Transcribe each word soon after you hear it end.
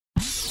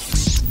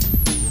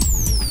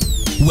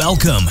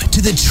Welcome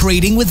to the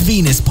Trading with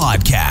Venus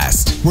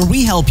podcast, where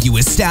we help you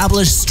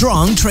establish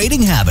strong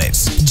trading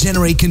habits,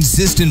 generate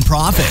consistent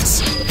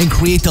profits, and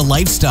create the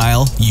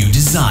lifestyle you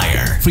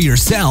desire for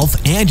yourself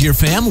and your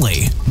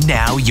family.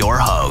 Now your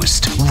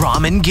host,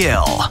 Raman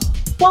Gill.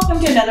 Welcome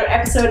to another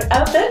episode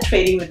of the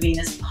Trading with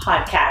Venus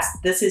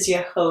podcast. This is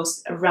your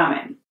host,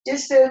 Raman.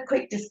 Just a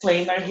quick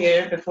disclaimer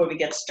here before we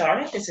get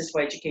started. This is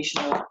for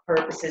educational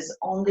purposes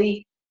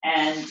only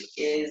and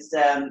is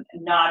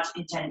not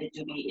intended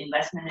to be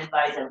investment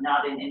advice. I'm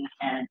not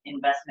an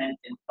investment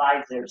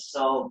advisor.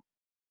 So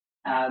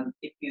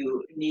if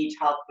you need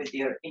help with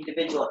your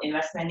individual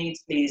investment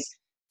needs, please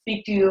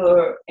speak to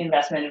your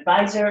investment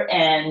advisor.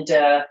 And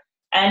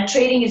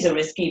trading is a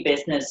risky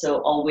business,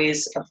 so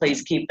always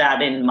please keep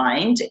that in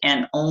mind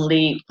and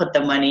only put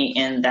the money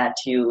in that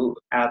you're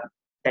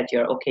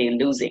okay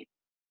losing.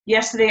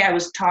 Yesterday, I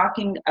was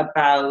talking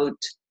about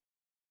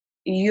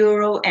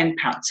euro and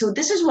pound. So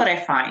this is what I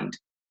find.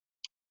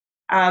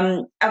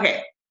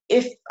 Okay,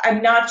 if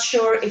I'm not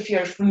sure if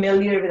you're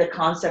familiar with the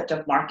concept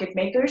of market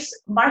makers.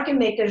 Market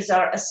makers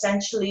are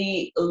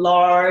essentially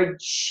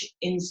large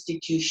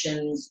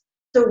institutions.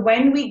 So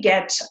when we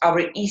get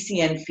our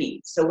ECN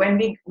feed, so when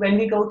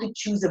we go to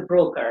choose a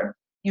broker,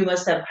 you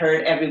must have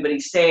heard everybody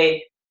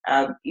say,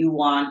 you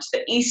want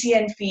the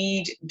ECN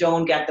feed,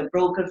 don't get the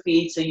broker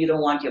feed, so you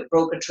don't want your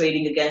broker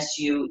trading against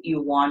you,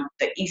 you want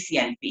the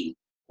ECN feed.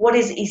 What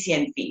is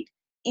ECN feed?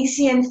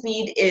 ECN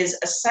feed is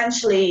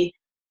essentially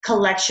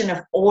collection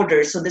of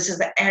orders. So this is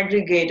the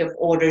aggregate of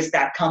orders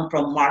that come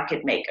from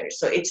market makers.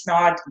 So it's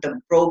not the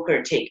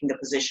broker taking the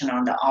position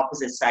on the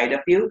opposite side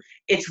of you.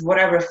 It's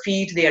whatever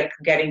feed they are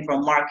getting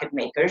from market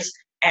makers.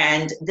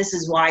 And this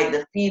is why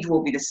the feed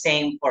will be the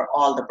same for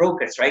all the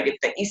brokers, right? If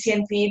the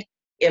ECN feed,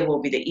 it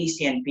will be the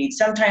ECN feed.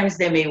 Sometimes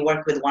they may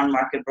work with one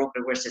market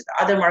broker versus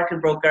the other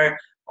market broker,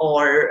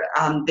 or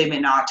they may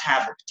not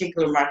have a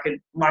particular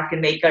market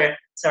maker,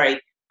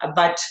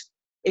 but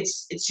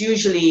it's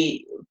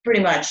usually pretty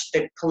much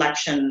the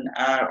collection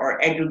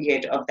or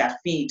aggregate of that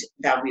feed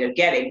that we are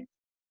getting.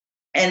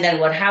 And then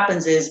what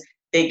happens is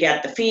they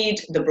get the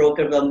feed, the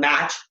broker will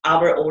match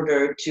our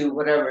order to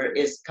whatever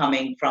is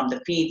coming from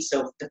the feed.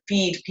 So the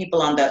feed,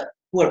 people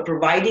who are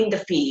providing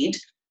the feed,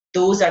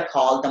 those are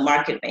called the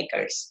market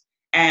makers.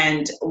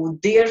 And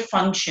their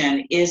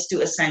function is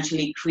to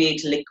essentially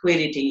create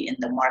liquidity in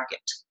the market.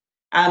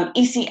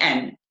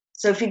 ECN.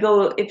 So if you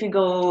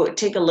go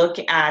take a look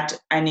at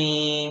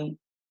any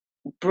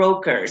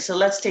broker. So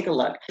let's take a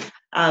look.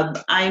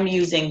 I'm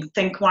using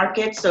Think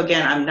Market. So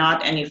again, I'm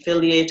not any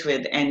affiliate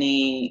with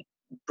any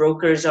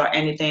brokers or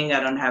anything. I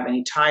don't have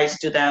any ties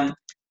to them.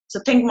 So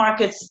Think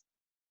Markets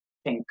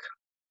is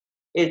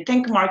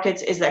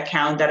the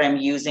account that I'm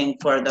using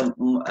for the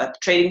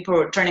Turning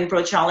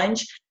Pro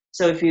Challenge.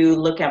 So if you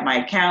look at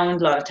my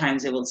account, a lot of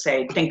times it will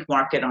say Think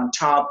Market on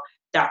top.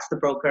 That's the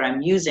broker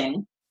I'm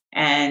using.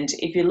 And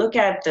if you look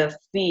at the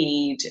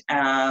feed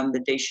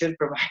that they should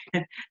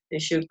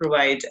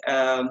provide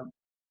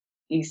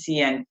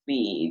ECN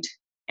feed.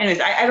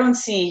 Anyways, I don't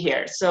see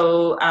here.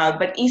 So,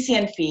 but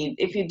ECN feed,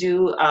 if you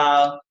do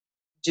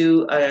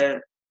a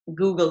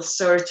Google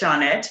search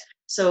on it,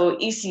 so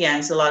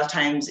ECN, so a lot of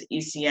times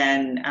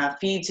ECN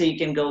feed, so you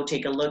can go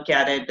take a look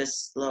at it.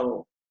 This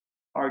little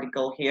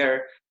article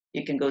here,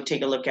 you can go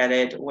take a look at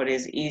it. What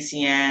is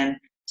ECN?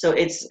 So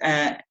it's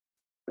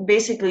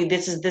basically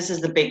this is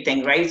the big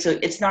thing, right? So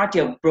it's not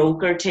your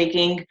broker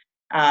taking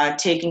a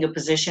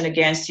position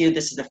against you.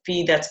 This is the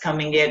feed that's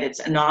coming in. It's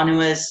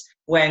anonymous.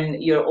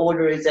 When your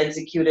order is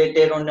executed,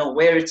 they don't know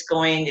where it's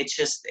going. It's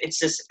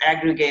just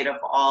aggregate of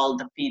all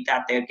the feed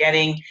that they're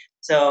getting.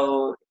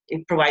 So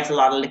it provides a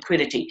lot of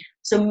liquidity.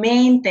 So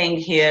main thing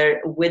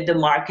here with the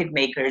market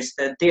makers,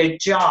 their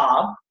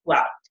job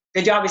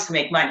is to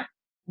make money.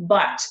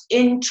 But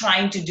in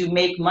trying to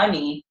make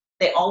money,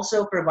 they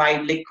also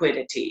provide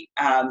liquidity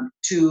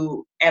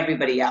to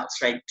everybody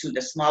else, right? To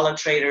the smaller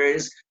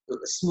traders,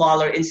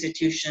 smaller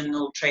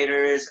institutional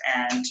traders,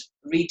 and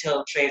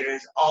retail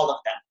traders, all of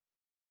them.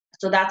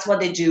 So that's what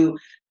they do.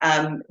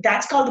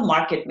 That's called the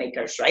market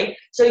makers, right?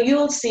 So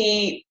you'll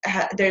see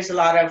there's a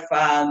lot of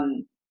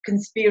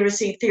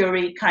conspiracy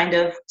theory kind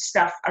of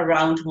stuff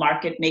around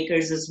market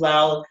makers as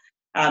well.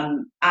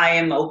 I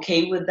am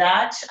okay with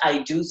that. I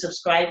do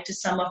subscribe to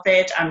some of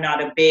it. I'm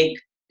not a big,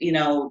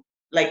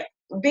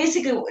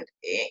 basically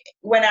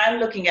when I'm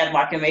looking at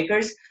market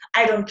makers,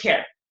 I don't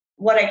care.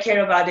 What I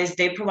care about is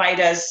they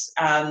provide us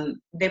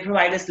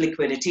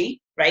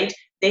liquidity, right?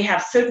 They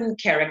have certain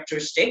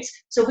characteristics.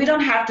 So we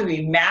don't have to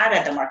be mad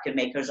at the market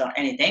makers or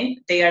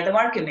anything. They are the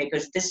market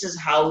makers. This is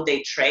how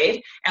they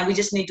trade. And we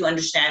just need to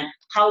understand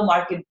how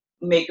market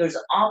makers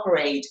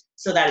operate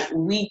so that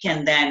we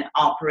can then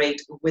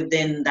operate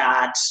within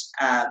that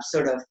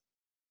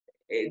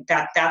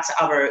that's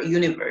our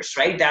universe,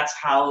 right? That's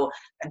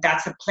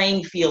the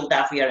playing field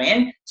that we are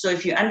in. So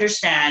if you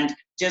understand,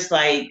 just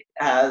like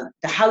the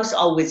house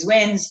always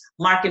wins,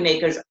 market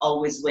makers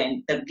always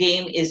win. The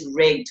game is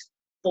rigged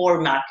for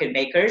market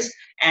makers,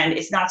 and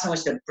it's not so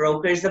much the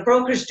brokers. The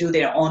brokers do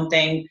their own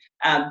thing.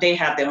 They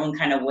have their own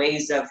kind of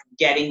ways of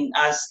getting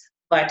us,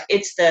 But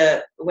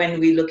when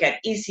we look at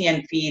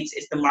ECN feeds,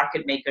 it's the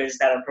market makers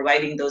that are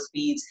providing those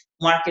feeds.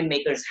 Market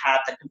makers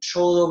have the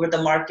control over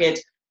the market.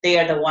 They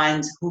are the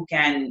ones who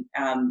can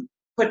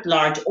put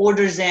large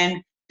orders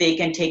in. They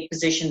can take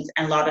positions,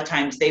 and a lot of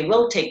times they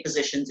will take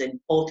positions in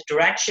both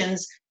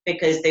directions,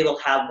 because they will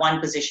have one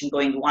position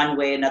going one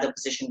way, another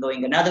position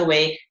going another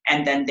way,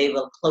 and then they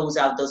will close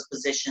out those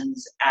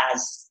positions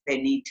as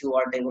they need to,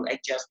 or they will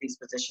adjust these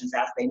positions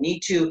as they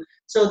need to.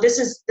 So this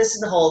is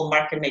the whole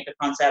market maker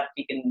concept.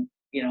 You can,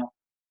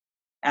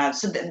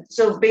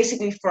 so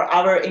basically, for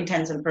our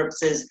intents and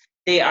purposes,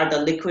 they are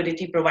the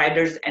liquidity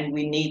providers, and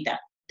we need them.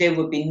 There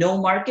would be no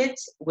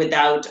markets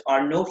without,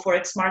 or no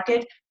Forex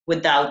market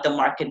without the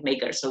market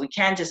makers. So we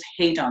can't just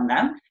hate on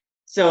them.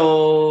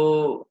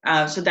 So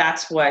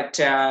that's what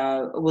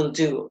we'll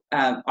do,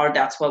 or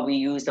that's what we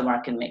use the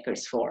market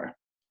makers for.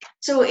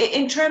 So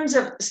in terms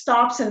of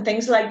stops and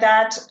things like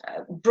that,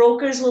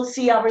 brokers will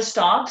see our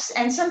stops,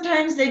 and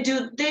sometimes they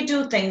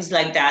do things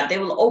like that. They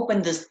will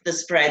open the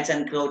spreads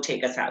and go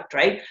take us out,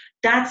 right?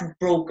 That's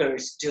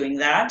brokers doing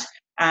that.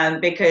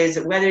 Because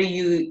whether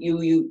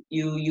you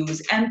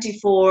use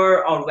MT4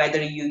 or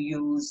whether you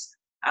use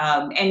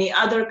any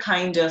other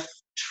kind of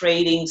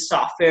trading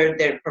software,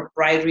 their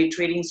proprietary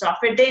trading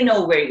software, they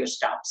know where your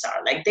stops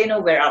are. Like, they know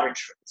where our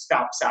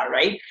stops are,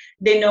 right?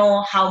 They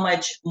know how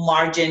much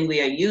margin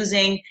we are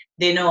using.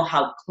 They know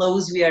how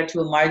close we are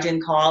to a margin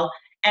call,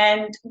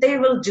 and they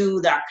will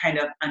do that kind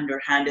of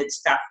underhanded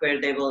stuff where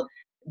they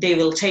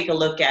will take a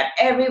look at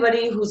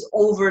everybody who's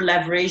over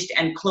leveraged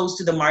and close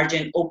to the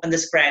margin, open the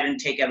spread and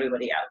take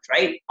everybody out,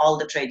 right? All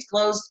the trades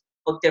closed,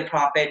 book their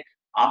profit,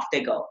 off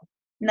they go.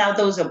 Now,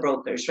 those are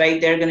brokers, right?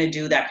 They're going to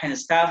do that kind of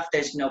stuff.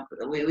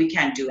 We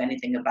can't do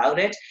anything about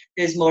it.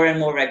 There's more and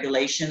more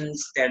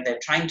regulations they're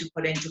trying to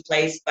put into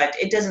place, but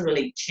it doesn't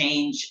really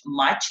change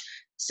much.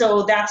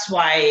 So that's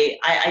why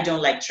I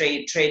don't like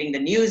trading the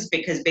news,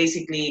 because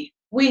basically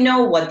we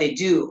know what they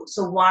do.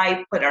 So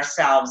why put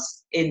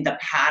ourselves in the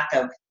path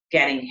of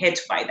getting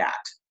hit by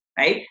that,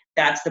 right?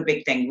 That's the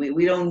big thing.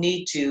 We don't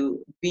need to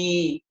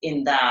be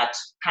in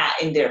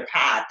their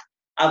path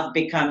of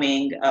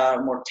becoming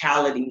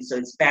mortality. So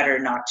it's better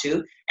not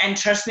to. And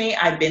trust me,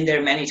 I've been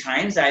there many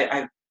times.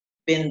 I've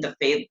been the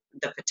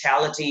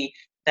fatality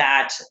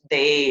that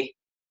they,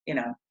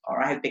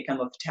 or I've become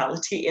a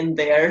fatality in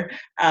their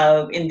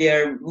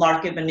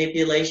market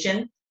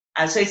manipulation.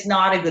 So it's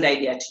not a good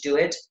idea to do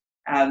it.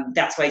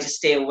 That's why I just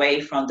stay away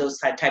from those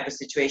type of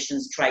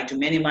situations, try to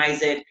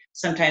minimize it.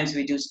 Sometimes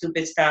we do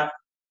stupid stuff,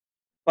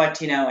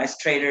 but as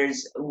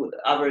traders,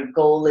 our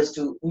goal is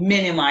to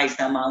minimize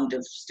the amount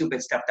of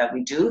stupid stuff that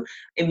we do.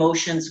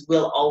 Emotions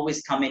will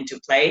always come into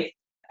play,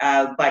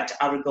 but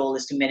our goal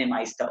is to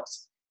minimize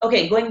those.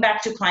 Okay, going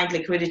back to client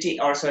liquidity,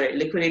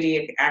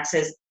 liquidity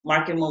access,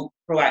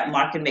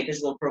 market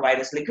makers will provide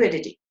us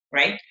liquidity,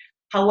 right?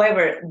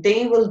 However,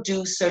 they will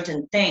do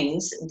certain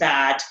things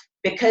that,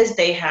 because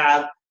they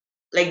have,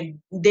 like,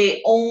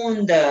 they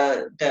own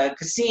the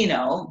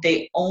casino,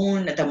 they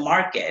own the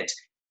market,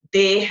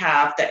 they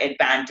have the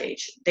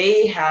advantage.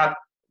 They have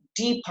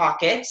deep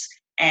pockets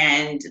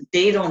and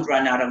they don't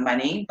run out of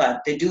money,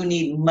 but they do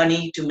need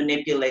money to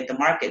manipulate the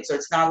market. So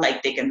it's not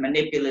like they can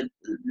manipulate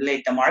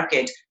the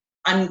market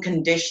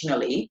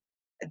unconditionally.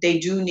 They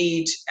do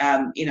need,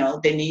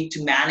 they need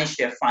to manage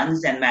their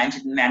funds and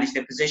manage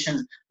their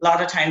positions. A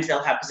lot of times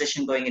they'll have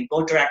position going in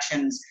both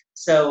directions.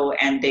 So,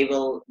 and they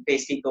will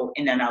basically go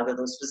in and out of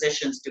those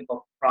positions to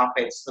book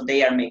profits. So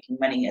they are making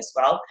money as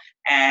well.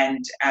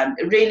 And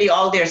really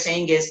all they're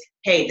saying is,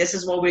 hey, this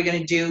is what we're going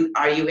to do.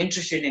 Are you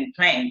interested in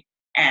playing?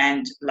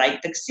 And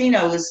like the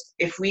casinos,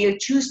 if we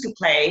choose to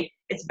play,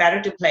 it's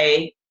better to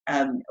play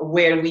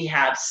where we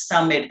have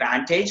some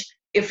advantage.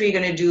 If we're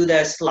going to do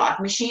the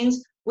slot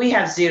machines, we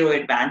have zero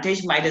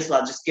advantage. Might as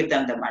well just give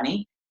them the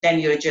money. Then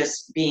you're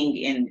just being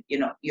in,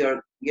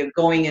 you're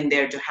going in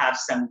there to have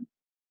some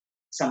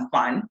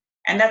fun.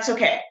 And that's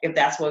okay if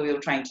that's what we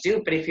were trying to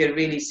do. But if you're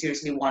really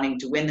seriously wanting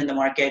to win in the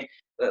market,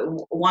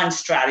 one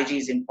strategy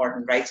is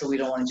important, right? So we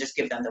don't want to just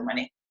give them the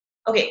money.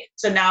 Okay,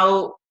 so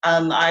now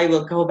I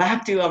will go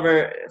back to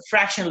our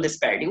fractional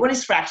disparity. What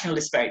is fractional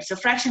disparity? So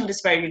fractional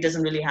disparity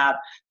doesn't really have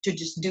to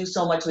just do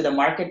so much with the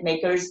market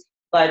makers,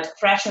 but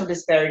fractional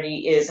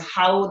disparity is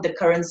how the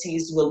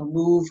currencies will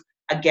move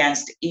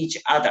against each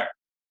other.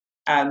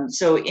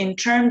 So in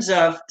terms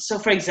of,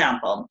 for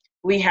example,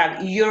 we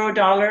have euro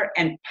dollar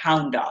and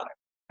pound dollar,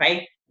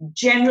 right?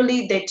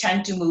 Generally, they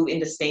tend to move in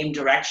the same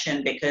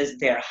direction because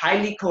they're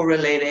highly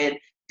correlated.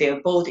 They're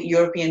both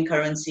European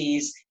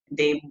currencies.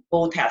 They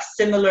both have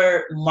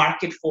similar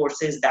market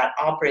forces that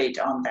operate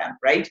on them,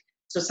 right?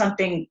 So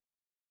something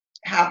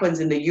happens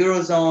in the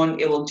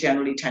Eurozone, it will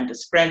generally tend to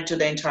spread to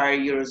the entire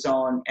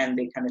Eurozone, and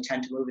they kind of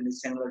tend to move in a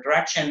similar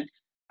direction.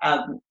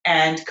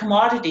 And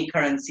commodity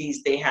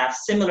currencies, they have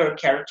similar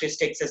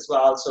characteristics as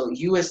well. So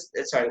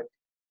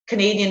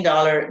Canadian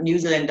dollar, New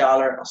Zealand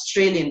dollar,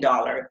 Australian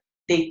dollar,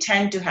 they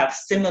tend to have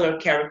similar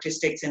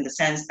characteristics in the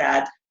sense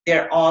that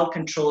they're all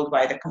controlled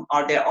by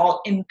they're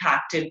all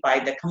impacted by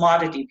the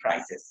commodity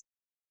prices.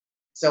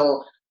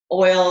 So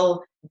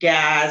oil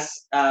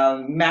gas,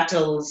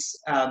 metals,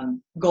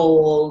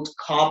 gold,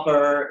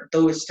 copper,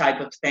 those type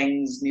of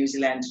things. New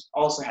Zealand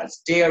also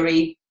has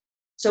dairy.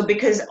 So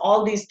because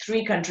all these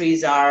three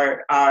countries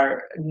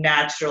are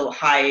natural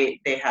high,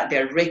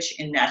 they're rich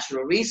in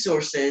natural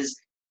resources,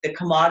 the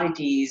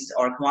commodities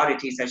I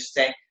should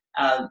say,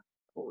 kind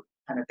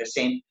of the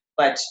same.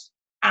 But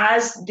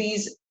as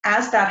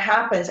that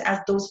happens, as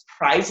those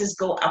prices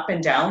go up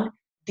and down,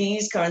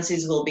 these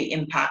currencies will be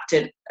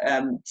impacted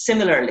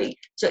similarly.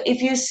 So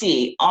if you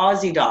see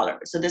Aussie dollar,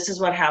 so this is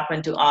what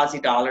happened to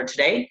Aussie dollar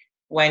today,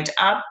 went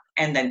up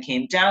and then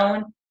came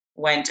down,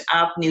 went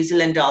up, New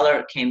Zealand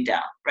dollar came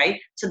down, right?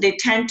 So they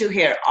tend to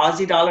hear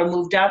Aussie dollar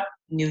moved up,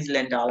 New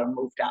Zealand dollar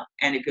moved up.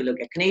 And if you look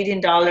at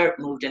Canadian dollar,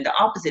 moved in the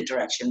opposite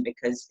direction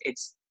because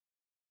it's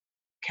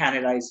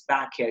Canada is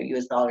back here,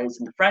 US dollar is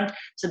in the front,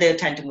 so they'll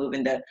tend to move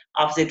in the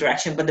opposite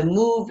direction. But the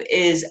move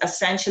is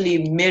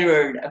essentially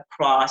mirrored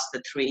across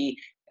the three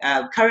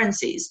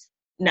currencies.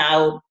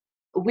 Now,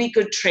 we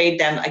could trade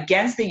them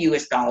against the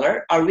US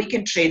dollar, or we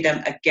can trade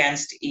them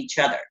against each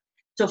other.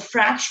 So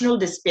fractional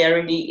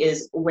disparity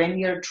is when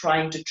you're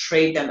trying to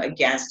trade them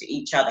against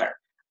each other.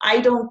 I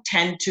don't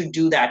tend to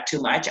do that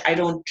too much. I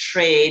don't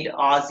trade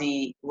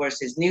Aussie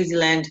versus New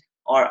Zealand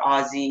or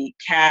Aussie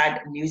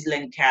CAD, New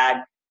Zealand CAD.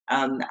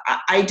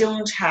 I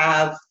don't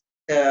have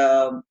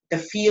the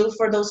feel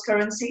for those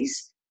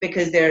currencies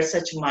because there are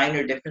such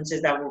minor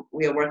differences that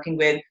we are working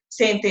with.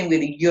 Same thing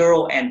with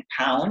euro and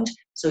pound.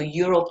 So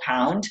euro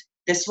pound,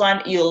 this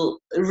one, you'll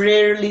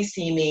rarely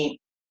see me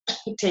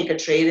take a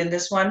trade in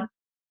this one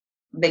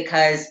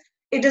because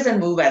it doesn't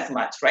move as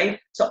much, right?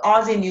 So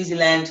Aussie, New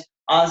Zealand,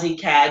 Aussie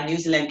CAD, New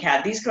Zealand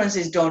CAD, these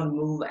currencies don't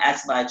move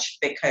as much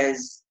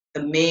because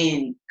the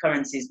main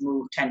currencies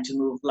tend to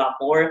move a lot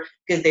more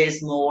because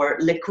there's more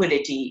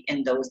liquidity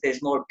in those.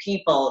 There's more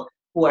people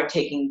who are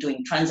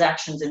doing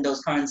transactions in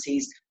those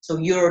currencies. So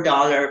euro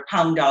dollar,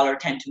 pound dollar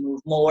tend to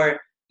move more.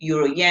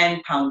 Euro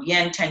yen, pound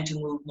yen tend to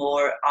move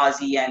more.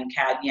 Aussie yen,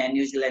 CAD yen,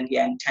 New Zealand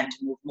yen tend to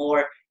move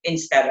more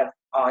instead of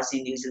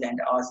Aussie, New Zealand,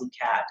 Aussie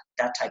CAD,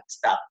 that type of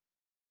stuff.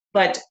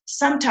 But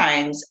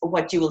sometimes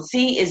what you will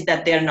see is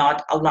that they're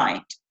not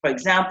aligned. For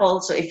example,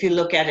 so if you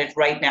look at it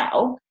right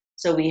now,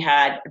 so we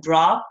had a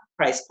drop,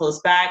 price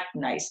pulls back,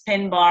 nice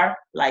pin bar,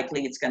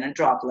 likely it's going to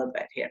drop a little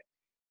bit here.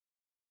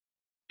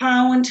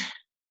 Pound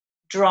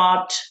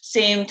dropped,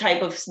 same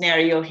type of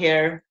scenario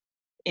here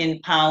in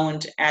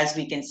pound as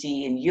we can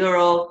see in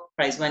euro.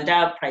 Price went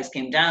up, price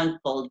came down,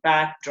 pulled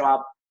back,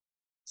 drop.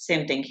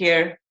 Same thing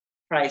here,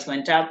 price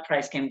went up,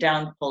 price came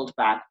down, pulled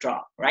back,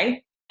 drop,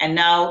 right? And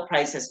now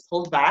price has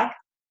pulled back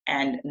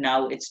and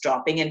now it's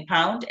dropping in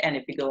pound. And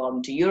if we go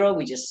on to euro,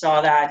 we just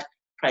saw that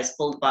price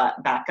pulled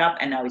back up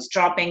and now it's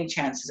dropping.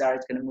 Chances are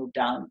it's going to move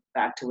down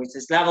back towards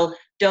this level.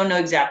 Don't know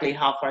exactly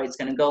how far it's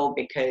going to go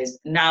because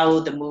now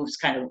the move's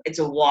it's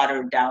a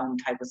watered down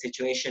type of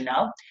situation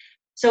now.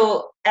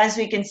 So as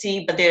we can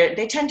see, but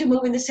they tend to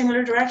move in the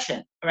similar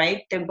direction,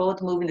 right? They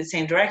both move in the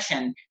same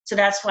direction. So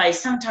that's why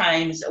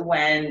sometimes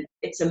when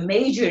it's a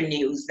major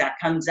news that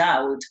comes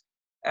out,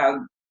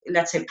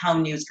 let's say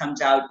pound news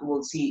comes out,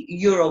 we'll see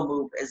euro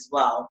move as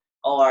well,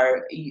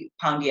 or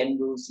pound yen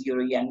moves,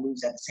 euro yen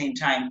moves at the same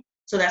time.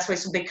 So that's why,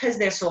 so because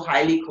they're so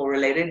highly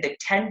correlated, they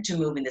tend to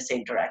move in the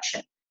same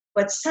direction.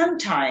 But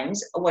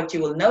sometimes what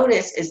you will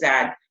notice is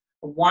that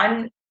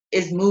one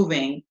is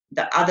moving,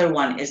 the other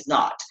one is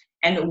not.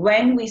 And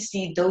when we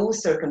see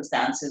those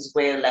circumstances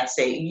where, let's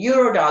say,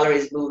 euro dollar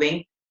is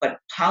moving, but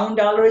pound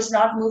dollar is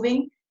not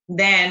moving,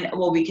 then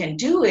what we can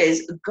do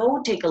is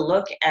go take a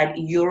look at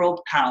euro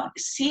pound,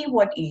 see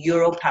what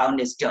euro pound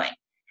is doing.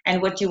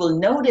 And what you will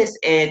notice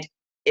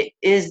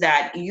is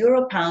that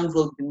euro pound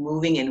will be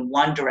moving in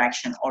one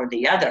direction or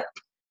the other.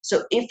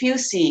 So if you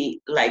see,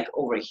 like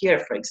over here,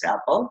 for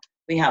example,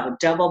 we have a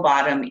double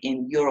bottom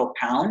in euro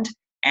pound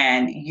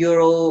and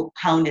euro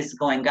pound is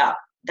going up.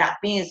 That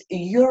means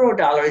euro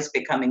dollar is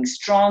becoming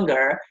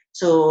stronger.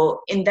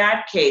 So in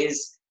that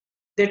case,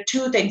 there are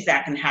two things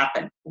that can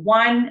happen.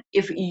 One,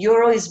 if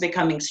euro is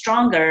becoming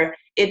stronger,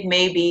 it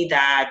may be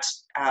that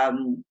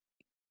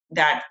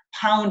that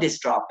pound is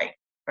dropping,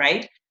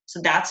 right? So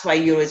that's why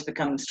euro is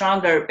becoming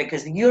stronger,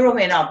 because euro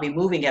may not be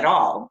moving at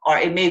all, or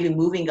it may be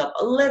moving up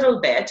a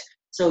little bit.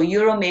 So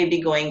euro may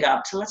be going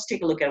up. So let's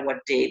take a look at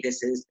what day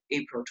this is,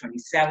 April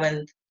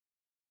 27th.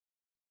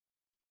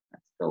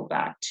 Let's go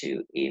back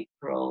to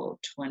April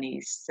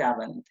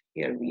 27th.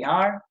 Here we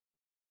are.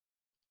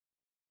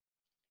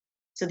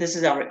 So this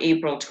is our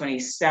April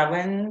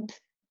 27th.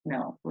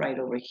 No, right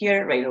over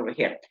here, right over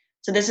here.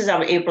 So this is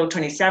our April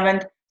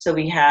 27th. So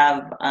we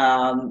have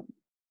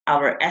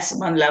our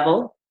S1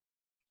 level,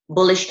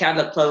 bullish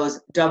candle close,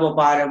 double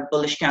bottom,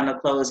 bullish candle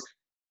close.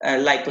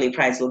 Likely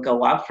price will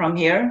go up from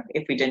here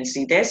if we didn't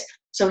see this.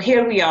 So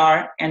here we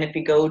are. And if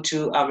we go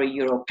to our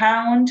euro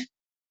pound,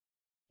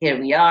 here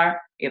we are,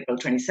 April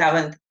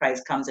 27th,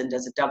 price comes in,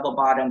 does a double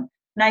bottom,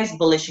 nice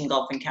bullish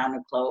engulfing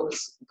candle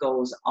close,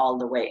 goes all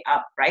the way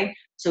up, right?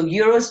 So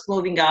euro's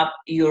moving up,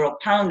 euro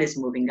pound is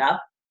moving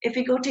up. If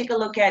we go take a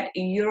look at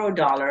euro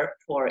dollar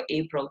for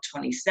April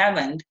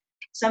 27th,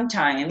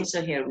 sometimes,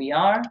 so here we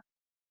are,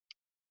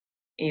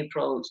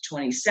 April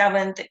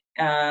 27th.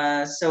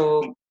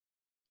 So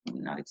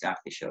I'm not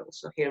exactly sure.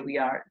 So here we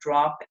are,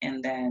 drop,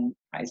 and then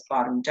price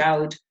bottomed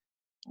out.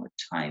 What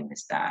time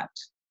is that?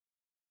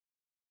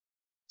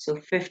 So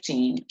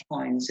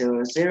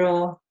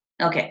 15.00.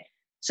 Okay,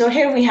 so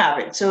here we have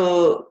it.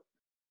 So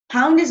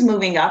pound is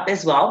moving up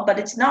as well, but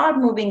it's not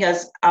moving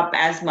us up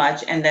as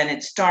much, and then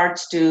it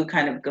starts to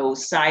kind of go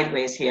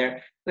sideways here.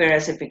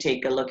 Whereas if we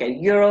take a look at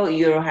euro,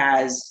 euro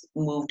has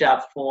moved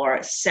up for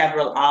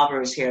several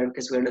hours here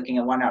because we're looking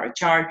at 1 hour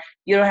chart.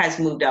 Euro has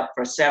moved up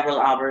for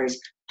several hours.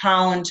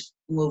 Pound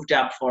moved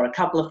up for a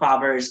couple of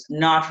hours,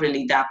 not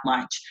really that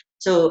much.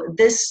 So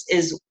this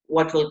is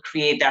what will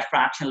create that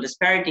fractional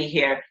disparity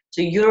here.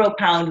 So euro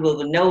pound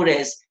will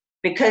notice,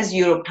 because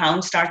euro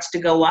pound starts to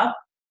go up,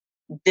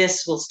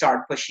 this will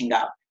start pushing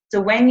up. So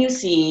when you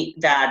see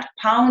that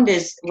pound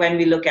is, when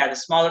we look at a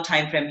smaller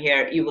time frame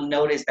here, you will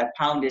notice that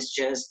pound is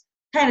just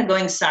kind of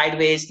going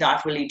sideways,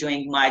 not really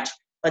doing much.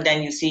 But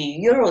then you see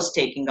euros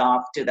taking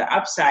off to the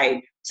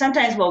upside.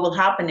 Sometimes what will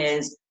happen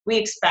is we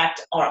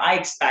expect, or I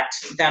expect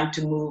them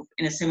to move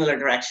in a similar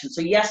direction.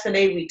 So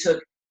yesterday we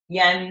took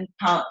yen,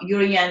 pound,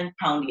 euro yen,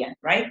 pound yen,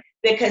 right?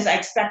 Because I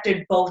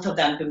expected both of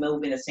them to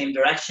move in the same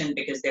direction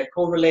because they're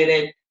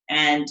correlated,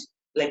 and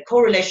like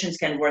correlations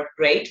can work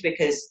great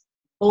because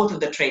both of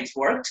the trades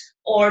worked,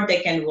 or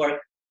they can work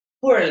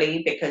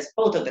poorly because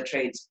both of the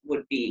trades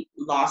would be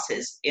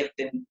losses if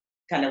they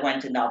kind of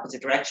went in the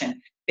opposite direction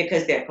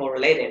because they're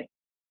correlated.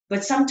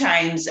 But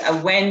sometimes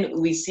when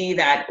we see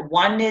that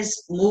one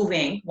is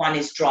moving, one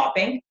is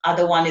dropping,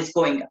 other one is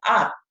going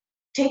up,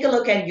 take a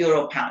look at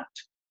euro pound,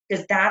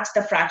 because that's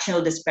the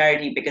fractional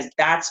disparity, because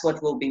that's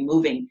what will be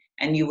moving,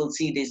 and you will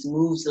see these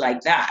moves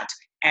like that.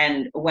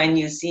 And when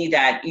you see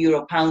that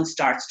euro pound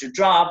starts to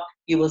drop,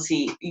 you will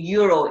see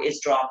euro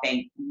is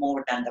dropping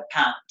more than the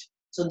pound.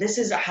 So this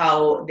is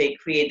how they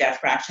create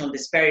that fractional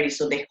disparity.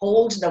 So they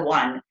hold the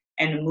one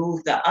and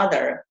move the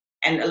other.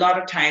 And a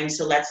lot of times,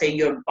 so let's say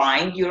you're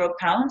buying euro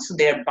pound, so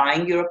they're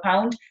buying euro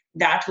pound,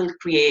 that will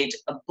create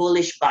a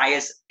bullish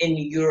bias in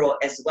euro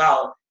as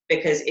well.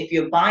 Because if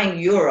you're buying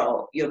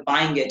euro, you're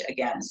buying it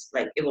against,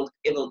 like it will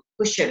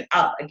push it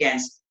up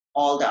against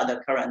all the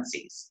other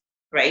currencies,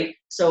 right?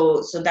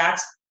 So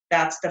that's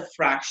the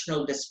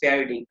fractional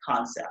disparity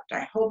concept.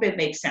 I hope it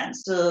makes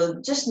sense.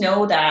 So just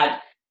know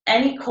that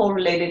any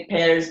correlated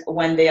pairs,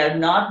 when they are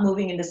not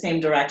moving in the same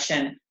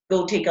direction,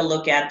 go take a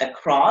look at the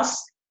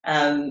cross,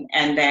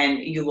 and then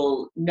you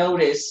will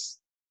notice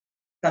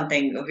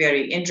something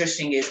very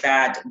interesting is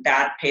that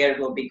that pair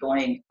will be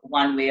going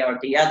one way or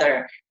the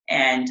other,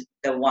 and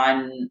the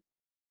one,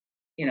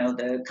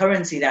 the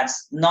currency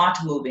that's not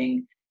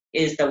moving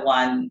is the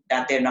one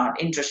that they're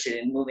not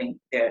interested in moving.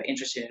 They're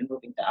interested in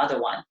moving the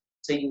other one.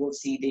 So you will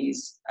see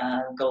these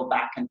go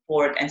back and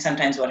forth. And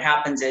sometimes what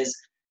happens is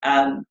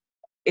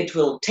it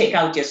will take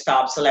out your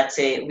stop. So let's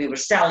say we were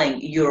selling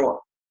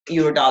euro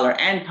dollar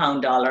and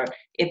pound dollar.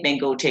 It may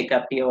go take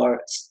out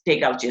your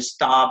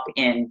stop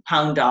in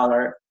pound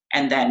dollar,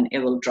 and then it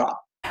will drop.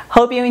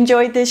 Hope you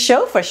enjoyed this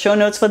show. For show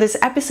notes for this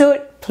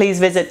episode, please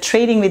visit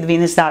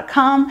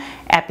tradingwithvenus.com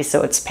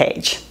episodes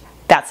page.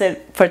 That's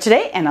it for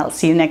today, and I'll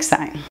see you next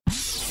time.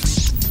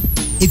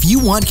 If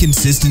you want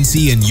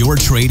consistency in your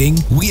trading,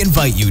 we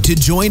invite you to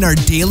join our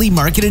daily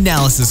market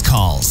analysis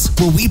calls,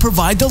 where we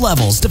provide the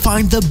levels to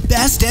find the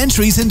best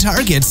entries and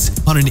targets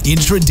on an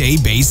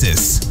intraday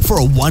basis. For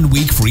a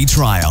 1-week free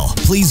trial,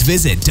 please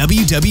visit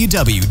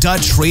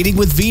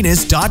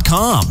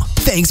www.tradingwithvenus.com.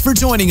 Thanks for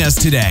joining us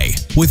today.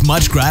 With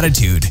much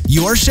gratitude,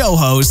 your show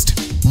host,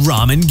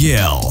 Raman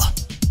Gill.